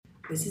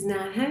This is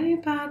not how you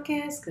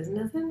podcast, because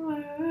nothing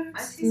works.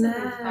 I see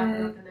something's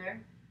popping up in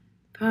there.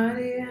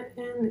 Party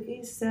in the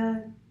east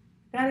side.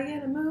 Gotta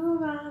get a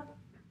move on.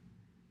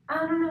 I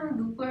don't know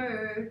the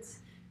words.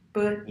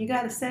 But you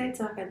gotta say it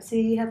so I can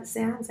see how the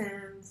sound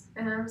sounds.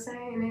 And I'm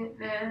saying it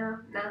now,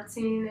 not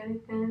seeing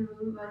anything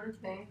move on the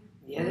thing.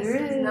 Yeah, this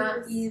there is.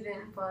 Not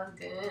even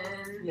plugged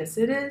in. Yes,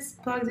 it is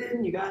plugged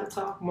in. You gotta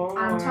talk more.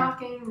 I'm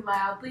talking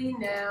loudly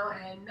now,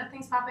 and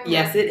nothing's popping up.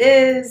 Yes, it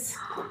is.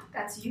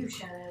 That's you,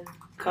 Shannon.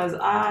 Because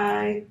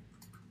I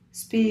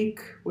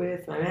speak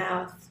with my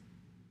mouth.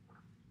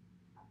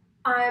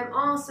 I'm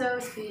also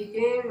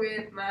speaking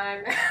with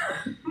my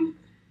mouth.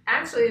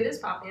 Actually, it is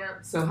popping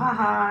up. So,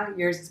 haha,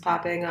 yours is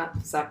popping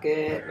up. Suck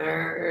it,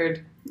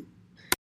 nerd.